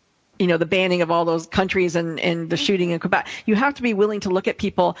the banning of all those countries and the shooting in Quebec, you have to be willing to look at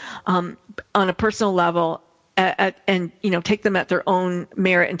people on a personal level and take them at their own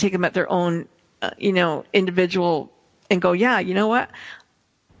merit and take them at their own, individual, and go, yeah, you know what?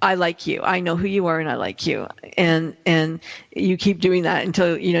 I like you. I know who you are, and I like you. And you keep doing that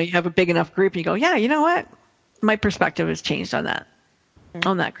until, you have a big enough group, and you go, yeah, you know what? My perspective has changed on that,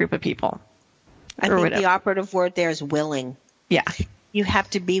 on that group of people. I think whatever. The operative word there is willing. Yeah. You have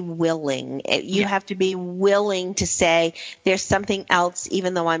to be willing. You have to be willing to say, there's something else,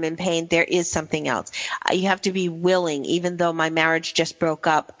 even though I'm in pain, there is something else. You have to be willing, even though my marriage just broke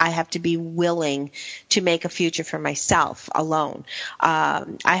up, I have to be willing to make a future for myself alone. I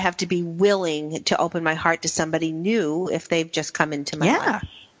have to be willing to open my heart to somebody new if they've just come into my life.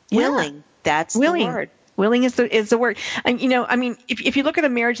 Willing. That's willing. The word. Willing is the word. And, if you look at a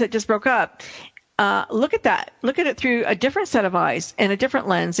marriage that just broke up, look at that. Look at it through a different set of eyes and a different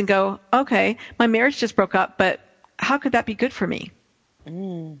lens and go, okay, my marriage just broke up, but how could that be good for me?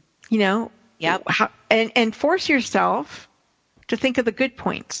 Yep. And force yourself to think of the good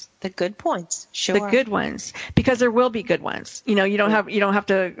points. The good points, sure. The good ones, because there will be good ones. You don't have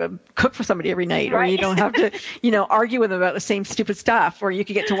to cook for somebody every night, or you don't have to, argue with them about the same stupid stuff, or you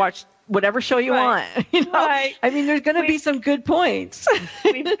could get to watch whatever show you want. Right. I mean, there's going to be some good points.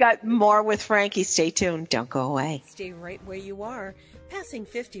 We've got more with Frankie. Stay tuned. Don't go away. Stay right where you are. Passing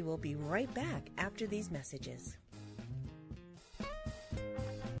 50 will be right back after these messages.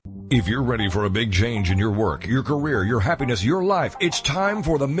 If you're ready for a big change in your work, your career, your happiness, your life, it's time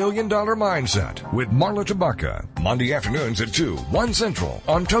for the $1 Million Mindset with Marla Tabaka. Monday afternoons at 2, 1 Central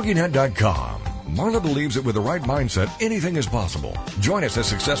on TogiNet.com. Marla believes that with the right mindset, anything is possible. Join us as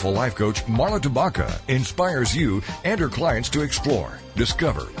successful life coach Marla Tabaka inspires you and her clients to explore,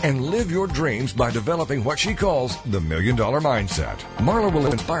 discover, and live your dreams by developing what she calls the $1 Million Mindset. Marla will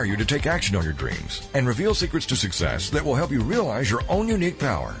inspire you to take action on your dreams and reveal secrets to success that will help you realize your own unique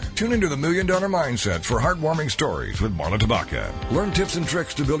power. Tune into the $1 Million Mindset for heartwarming stories with Marla Tabaka. Learn tips and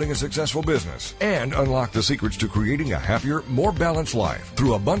tricks to building a successful business and unlock the secrets to creating a happier, more balanced life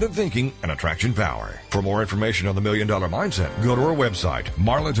through abundant thinking and attraction power. For more information on the $1 Million Mindset, go to our website,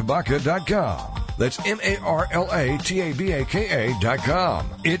 marlatabaka.com. That's MarlaTabaka.com.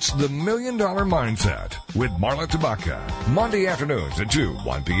 It's the $1 Million Mindset with Marla Tabaka. Monday afternoons at 2,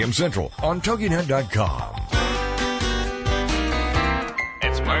 1 p.m. Central on TogiNet.com.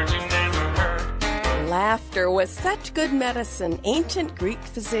 It's words you never heard. Laughter was such good medicine. Ancient Greek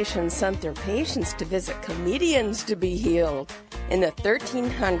physicians sent their patients to visit comedians to be healed. In the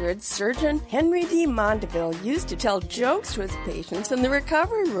 1300s, surgeon Henry D. Mondeville used to tell jokes to his patients in the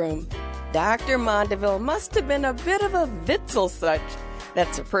recovery room. Dr. Mondeville must have been a bit of a Witzelsuch.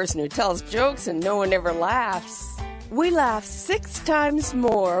 That's a person who tells jokes and no one ever laughs. We laugh 6 times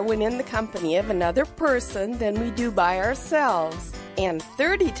more when in the company of another person than we do by ourselves, and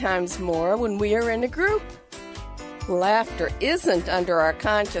 30 times more when we are in a group. Laughter isn't under our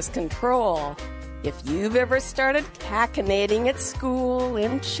conscious control. If you've ever started cachinnating at school,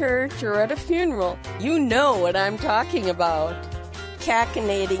 in church, or at a funeral, you know what I'm talking about.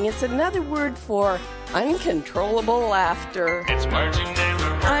 Cachinnating is another word for uncontrollable laughter. It's words you never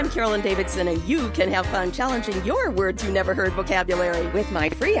heard. I'm Carolyn Davidson, and you can have fun challenging your words you never heard vocabulary with my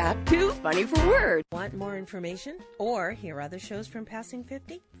free app, Too Funny for Words. Want more information or hear other shows from Passing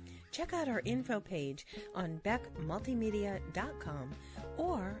 50? Check out our info page on beckmultimedia.com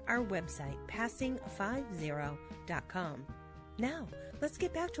or our website, passing50.com. Now, let's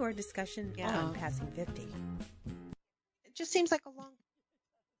get back to our discussion on Passing 50. It just seems like a long...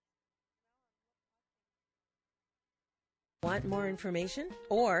 Want more information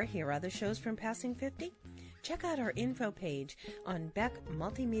or hear other shows from Passing 50? Check out our info page on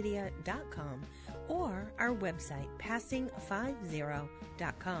beckmultimedia.com or our website,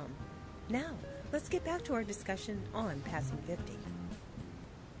 passing50.com. Now, let's get back to our discussion on Passing 50.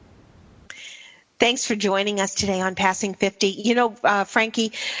 Thanks for joining us today on Passing 50. You know,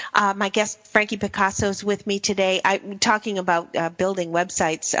 Frankie, my guest Frankie Picasso is with me today. I'm talking about building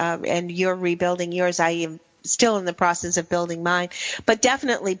websites, and you're rebuilding yours. I am still in the process of building mine, but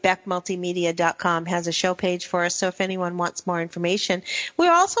definitely beckmultimedia.com has a show page for us. So if anyone wants more information,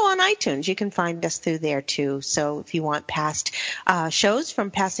 we're also on iTunes. You can find us through there too. So if you want past shows from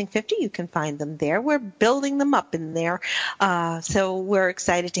Passing 50, you can find them there. We're building them up in there. So we're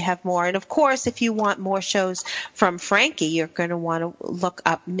excited to have more. And of course, if you want more shows from Frankie, you're going to want to look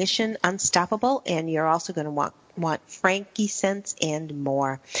up Mission Unstoppable, and you're also going to want Frankie Sense and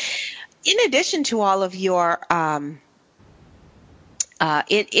more. In addition to all of your, in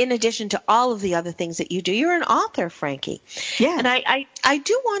addition to all of the other things that you do, you're an author, Frankie. Yeah. And I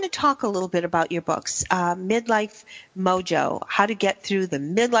do want to talk a little bit about your books, Midlife Mojo, How to Get Through the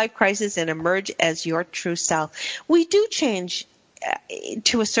Midlife Crisis and Emerge as Your True Self. We do change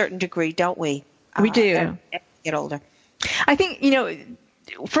to a certain degree, don't we? We do. As we get older. I think,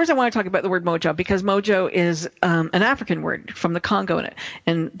 first I want to talk about the word mojo, because mojo is an African word from the Congo,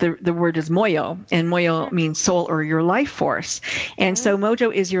 and the word is moyo, and moyo means soul or your life force. And so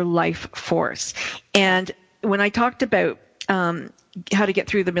mojo is your life force. And when I talked about how to get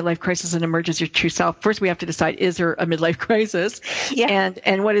through the midlife crisis and emerge as your true self, first we have to decide, is there a midlife crisis? Yeah.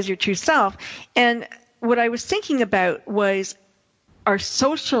 And what is your true self? And what I was thinking about was our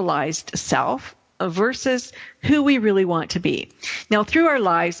socialized self versus who we really want to be. Now, through our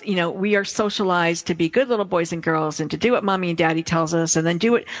lives, we are socialized to be good little boys and girls and to do what mommy and daddy tells us, and then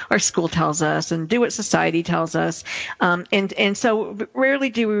do what our school tells us and do what society tells us. And so rarely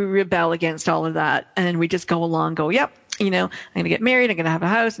do we rebel against all of that. And we just go along, yep, I'm going to get married, I'm going to have a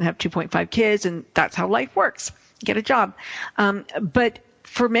house and have 2.5 kids, and that's how life works. Get a job. But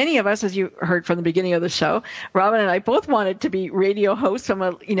for many of us, as you heard from the beginning of the show, Robin and I both wanted to be radio hosts from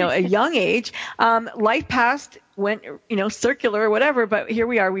a young age. Life passed, went, circular or whatever, but here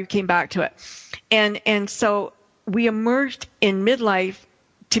we are, we came back to it. And so we emerged in midlife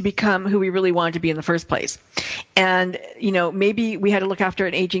to become who we really wanted to be in the first place. And, maybe we had to look after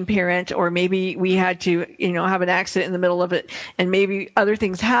an aging parent, or maybe we had to, have an accident in the middle of it, and maybe other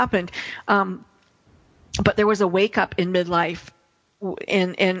things happened. But there was a wake up in midlife.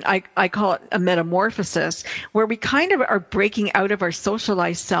 And I call it a metamorphosis, where we kind of are breaking out of our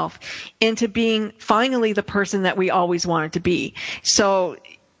socialized self into being finally the person that we always wanted to be. So,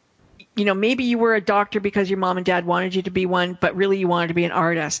 maybe you were a doctor because your mom and dad wanted you to be one, but really you wanted to be an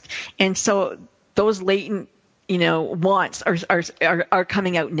artist. And so those latent, wants are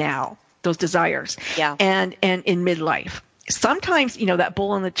coming out now, those desires. Yeah. And in midlife. Sometimes, that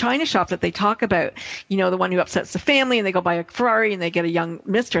bull in the china shop that they talk about, the one who upsets the family and they go buy a Ferrari and they get a young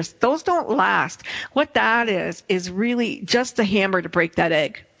mistress, those don't last. What that is really just a hammer to break that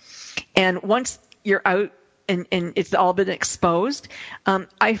egg. And once you're out and it's all been exposed,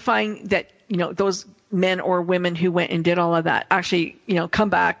 I find that, those men or women who went and did all of that actually, come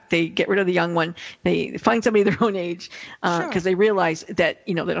back, they get rid of the young one, they find somebody their own age, because they realize that,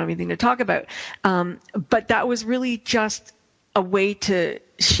 they don't have anything to talk about. But that was really just a way to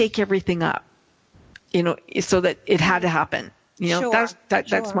shake everything up, so that it had to happen.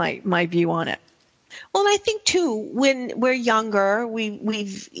 That's my view on it. Well, I think too, when we're younger,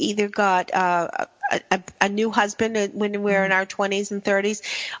 we've either got a new husband when we're in our 20s and 30s.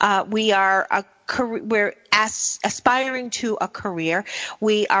 We're aspiring to a career.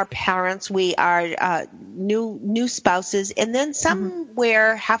 We are parents. We are new spouses. And then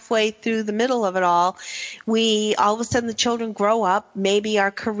somewhere halfway through the middle of it all of a sudden the children grow up. Maybe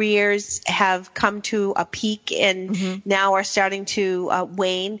our careers have come to a peak and now are starting to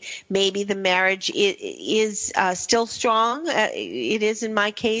wane. Maybe the marriage is still strong. It is in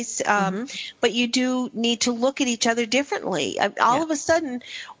my case. But you do need to look at each other differently. All of a sudden,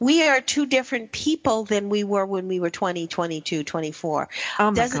 we are two different people people than we were when we were 20, 22, 24.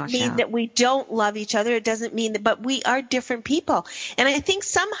 Oh my Doesn't gosh, mean yeah. that we don't love each other. It doesn't mean that, but we are different people. And I think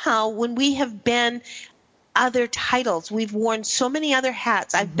somehow when we have been other titles, we've worn so many other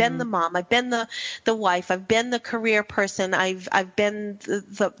hats. I've been the mom, I've been the wife, I've been the career person, I've been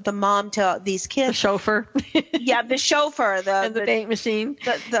the mom to these kids. The chauffeur. Yeah, the chauffeur, and the bank machine.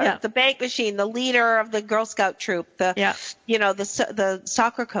 the bank machine, the leader of the Girl Scout troop, the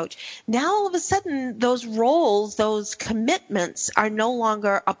soccer coach. Now all of a sudden those roles, those commitments are no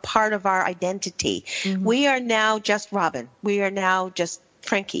longer a part of our identity. We are now just Robin. We are now just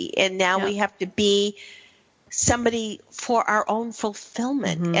Frankie, and now we have to be somebody for our own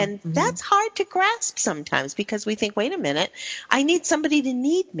fulfillment. And that's hard to grasp sometimes, because we think, wait a minute, I need somebody to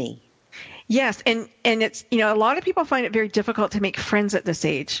need me. Yes. And it's, a lot of people find it very difficult to make friends at this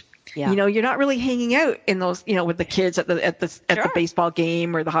age. Yeah. You're not really hanging out in those, with the kids at the baseball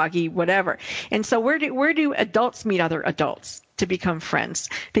game or the hockey, whatever. And so where do adults meet other adults to become friends?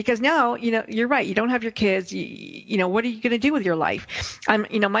 Because now, you're right. You don't have your kids. What are you going to do with your life?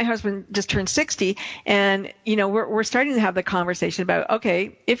 My husband just turned 60, and, we're starting to have the conversation about,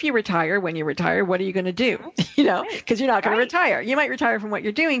 okay, if you retire, when you retire, what are you going to do? Because you're not going to retire. You might retire from what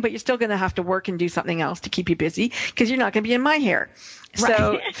you're doing, but you're still going to have to work and do something else to keep you busy, because you're not going to be in my hair.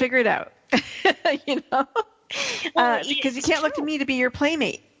 So figure it out, because you can't look to me to be your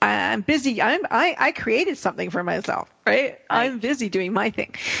playmate. I'm busy. I created something for myself, right? I'm busy doing my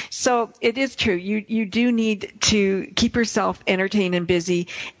thing. So it is true. You do need to keep yourself entertained and busy,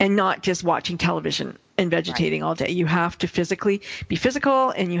 and not just watching television and vegetating all day. You have to be physical,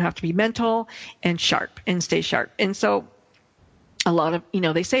 and you have to be mental and sharp and stay sharp. And so a lot of,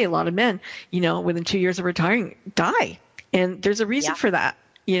 they say a lot of men, within 2 years of retiring die. And there's a reason for that,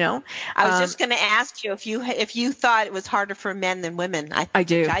 I was just going to ask you if you thought it was harder for men than women. I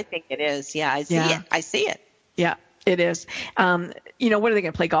do. I think it is. Yeah, I see it. I see it. Yeah, it is. What are they going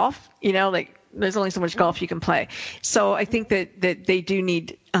to play golf? There's only so much golf you can play. So I think that they do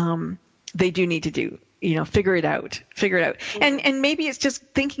need to do, figure it out. And maybe it's just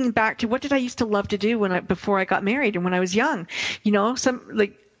thinking back to, what did I used to love to do before I got married and when I was young?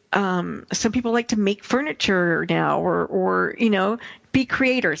 Some people like to make furniture now, or be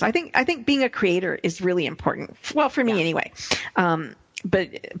creators. I think being a creator is really important. Well, for me anyway.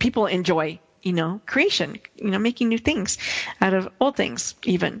 But people enjoy, creation, making new things out of old things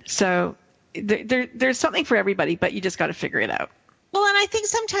even. So there's something for everybody, but you just got to figure it out. Well, and I think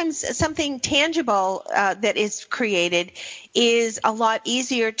sometimes something tangible that is created is a lot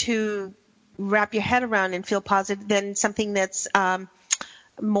easier to wrap your head around and feel positive than something that's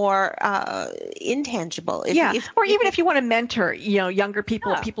more intangible. If you want to mentor, younger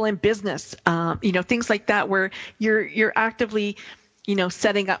people, people in business, things like that, where you're actively,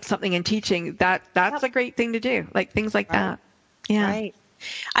 setting up something and teaching. That's a great thing to do. Like things like that. Yeah. Right.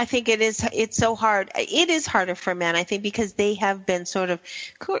 I think it's so hard. It is harder for men, I think, because they have been sort of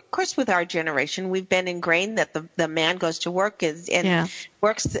course, with our generation, we've been ingrained that the man goes to work and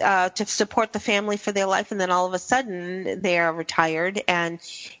works to support the family for their life, and then all of a sudden they are retired, and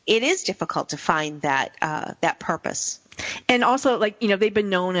it is difficult to find that purpose. And also, they've been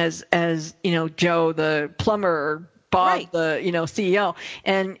known as Joe the plumber, or Bob the CEO,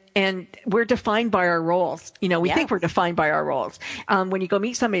 and we're defined by our roles. We think we're defined by our roles. When you go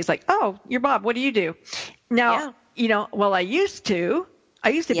meet somebody, it's like, oh, you're Bob. What do you do? Now, well, I used to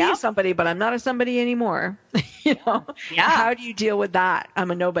be somebody, but I'm not a somebody anymore. How do you deal with that?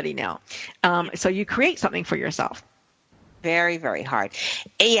 I'm a nobody now. So you create something for yourself. Very, very hard.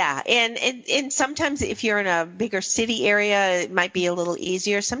 Yeah. And sometimes if you're in a bigger city area, it might be a little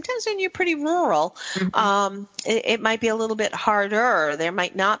easier. Sometimes when you're pretty rural, it might be a little bit harder. There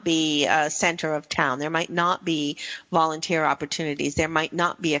might not be a center of town. There might not be volunteer opportunities. There might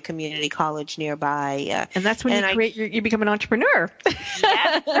not be a community college nearby. And that's when you become an entrepreneur.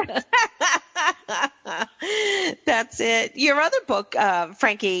 That's it. Your other book,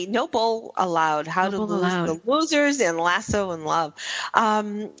 Frankie, No Bull Allowed, How to Lose the Losers and Lasso in Love.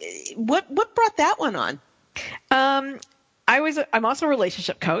 What brought that one on? I'm also a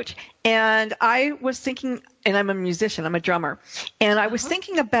relationship coach, and I was thinking, and I'm a musician, I'm a drummer, and I was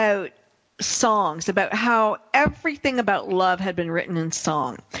thinking about songs, about how everything about love had been written in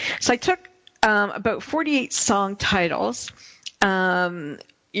song. So I took about 48 song titles.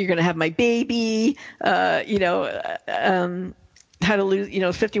 You're going to have my baby, how to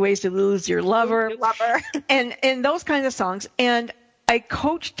lose, 50 ways to lose your lover, and those kinds of songs. And I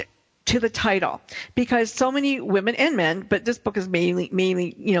coached to the title because so many women and men, but this book is mainly,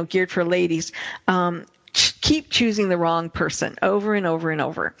 geared for ladies, keep choosing the wrong person over and over and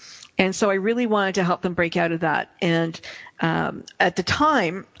over. And so I really wanted to help them break out of that. And at the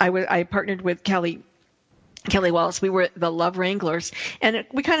time, I partnered with Kelly Wallace. We were the Love Wranglers, and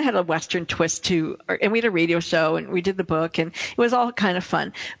we kind of had a Western twist to, and we had a radio show, and we did the book, and it was all kind of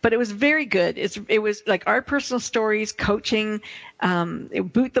fun. But it was very good. It was like our personal stories, coaching,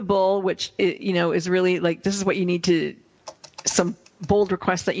 Boot the Bull, which is really like, this is what you need to, some bold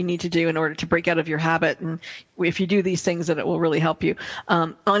requests that you need to do in order to break out of your habit, and if you do these things, that it will really help you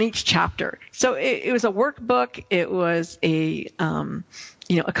on each chapter. So it was a workbook. It was a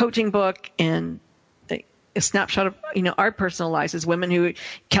coaching book, and a snapshot of our personal lives as women who,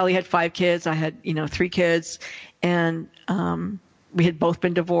 Kelly had 5 kids, I had 3 kids, and we had both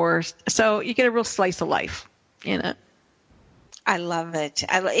been divorced. So you get a real slice of life in it. I love it.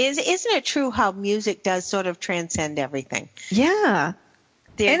 Isn't it true how music does sort of transcend everything? Yeah.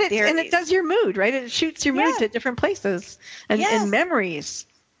 And it does your mood, right? It shoots your mood to different places and memories.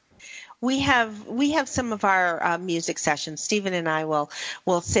 We have some of our music sessions. Stephen and I will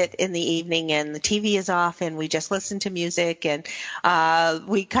sit in the evening, and the TV is off, and we just listen to music, and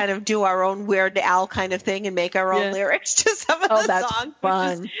we kind of do our own Weird Al kind of thing and make our own lyrics to some of the songs,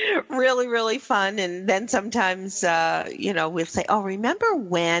 fun. which is really, really fun. And then sometimes we'll say, "Oh, remember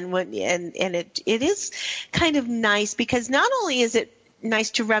when?" And it is kind of nice, because not only is it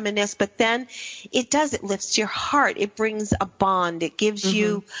nice to reminisce, but then it lifts your heart. It brings a bond. It gives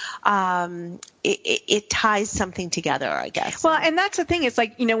you, it ties something together, I guess. Well, and that's the thing. It's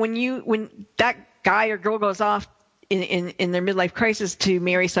like, when that guy or girl goes off in their midlife crisis to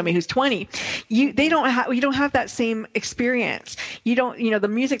marry somebody who's 20, you don't have that same experience. You don't, the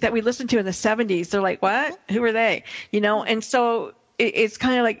music that we listened to in the 70s, they're like, what? Who are they? And so it's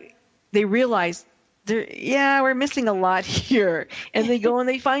kind of like they realize, we're missing a lot here. And they go and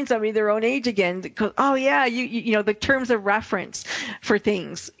they find somebody their own age again. Oh yeah, the terms of reference for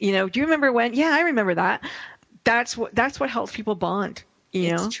things. Do you remember when? Yeah, I remember that. That's what helps people bond.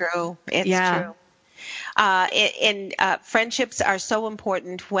 It's true. It's true. And friendships are so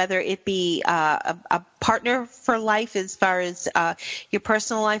important, whether it be a partner for life as far as your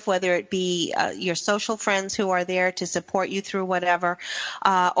personal life, whether it be your social friends who are there to support you through whatever,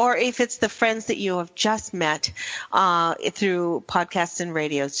 or if it's the friends that you have just met through podcasts and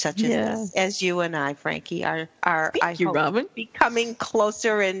radios such as you and I, Frankie, are Robin, becoming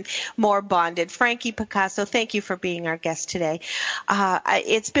closer and more bonded. Frankie Picasso, thank you for being our guest today.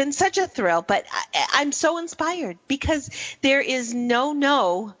 It's been such a thrill, but I'm so inspired, because there is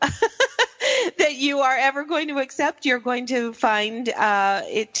no that you are ever going to accept. You're going to find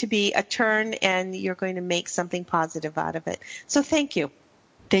it to be a turn, and you're going to make something positive out of it. So thank you.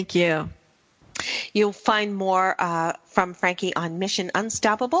 Thank you. You'll find more from Frankie on Mission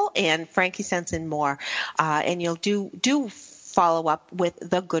Unstoppable and Frankie Sense and more. And you'll do follow up with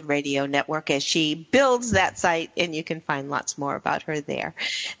the Good Radio Network as she builds that site, and you can find lots more about her there.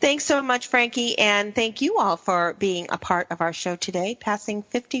 Thanks so much, Frankie, and thank you all for being a part of our show today. Passing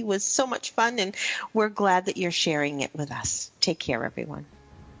 50 was so much fun, and we're glad that you're sharing it with us. Take care, everyone.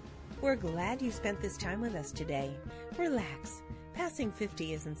 We're glad you spent this time with us today. Relax. Passing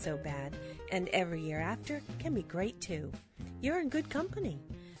 50 isn't so bad, and every year after can be great too. You're in good company.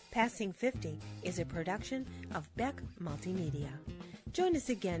 Passing 50 is a production of Beck Multimedia. Join us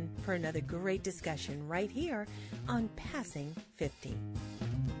again for another great discussion right here on Passing 50.